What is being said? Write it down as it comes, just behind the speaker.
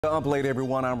Up late,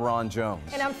 everyone. I'm Ron Jones.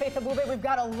 And I'm Faith Abube. We've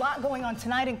got a lot going on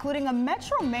tonight, including a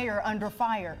Metro mayor under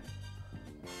fire.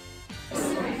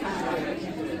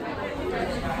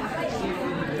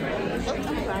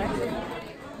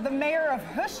 The mayor of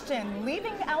Houston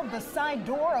leaving out the side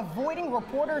door, avoiding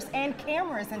reporters and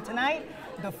cameras. And tonight,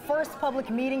 the first public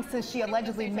meeting since she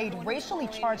allegedly made racially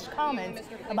charged comments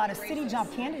about a city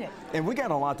job candidate. And we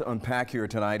got a lot to unpack here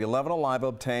tonight. 11 Alive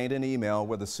obtained an email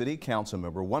where the city council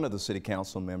member, one of the city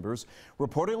council members,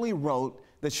 reportedly wrote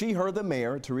that she heard the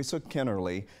mayor, Teresa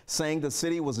Kennerly, saying the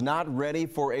city was not ready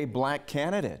for a black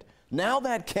candidate. Now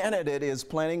that candidate is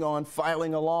planning on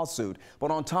filing a lawsuit.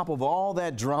 But on top of all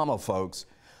that drama, folks,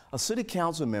 a city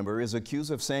council member is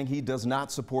accused of saying he does not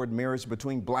support marriage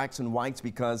between blacks and whites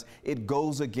because it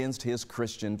goes against his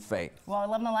Christian faith. Well,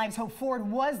 11 Alive's Hope Ford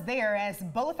was there as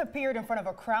both appeared in front of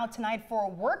a crowd tonight for a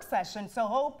work session. So,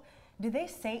 Hope, did they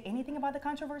say anything about the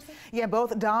controversy? Yeah,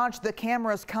 both dodged the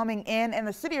cameras coming in, and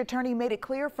the city attorney made it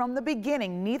clear from the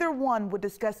beginning neither one would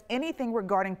discuss anything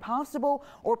regarding possible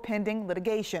or pending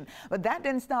litigation. But that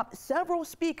didn't stop several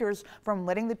speakers from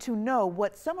letting the two know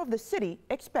what some of the city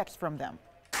expects from them.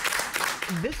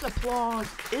 This applause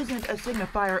isn't a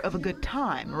signifier of a good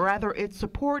time. Rather, it's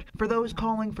support for those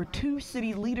calling for two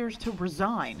city leaders to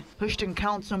resign. Houston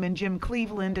Councilman Jim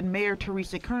Cleveland and Mayor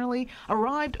Teresa Kennerly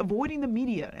arrived avoiding the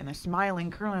media, and a smiling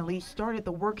Kennerly started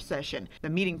the work session. The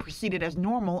meeting proceeded as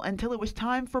normal until it was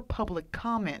time for public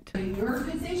comment. In your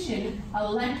position,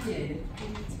 elected,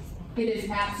 it is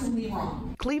absolutely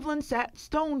wrong. Cleveland sat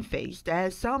stone-faced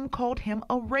as some called him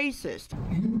a racist.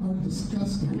 You are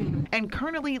disgusting. And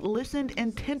Kennerly listened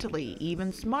intently,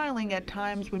 even smiling at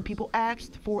times when people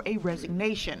asked for a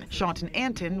resignation. Shaunton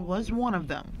Anton was one of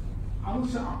them.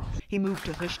 He moved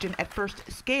to Houston at first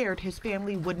scared his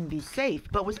family wouldn't be safe,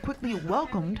 but was quickly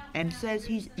welcomed and says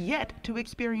he's yet to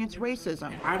experience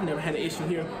racism. I've never had an issue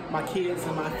here. My kids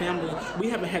and my family, we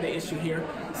haven't had an issue here,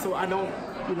 so I don't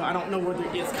know where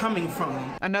it's coming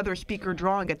from. Another speaker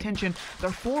drawing attention,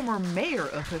 the former mayor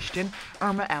of Houston,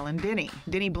 Irma Allen Denny.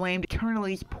 Denny blamed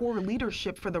Kennerly's poor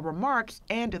leadership for the remarks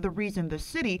and the reason the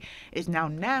city is now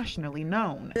nationally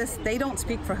known. They don't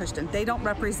speak for Houston. They don't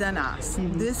represent us.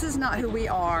 This is not who we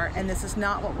are, and this is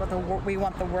not what we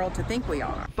want the world to think we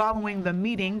are. Following the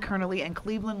meeting, Kennerly and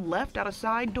Cleveland left out a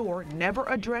side door, never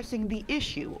addressing the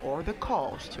issue or the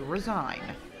calls to resign.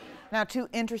 Now, two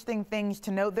interesting things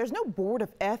to note. There's no board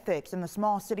of ethics in the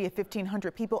small city of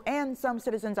 1,500 people, and some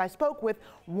citizens I spoke with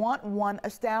want one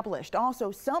established.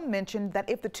 Also, some mentioned that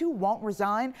if the two won't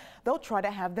resign, they'll try to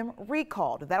have them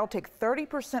recalled. That'll take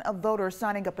 30% of voters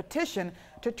signing a petition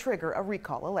to trigger a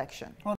recall election.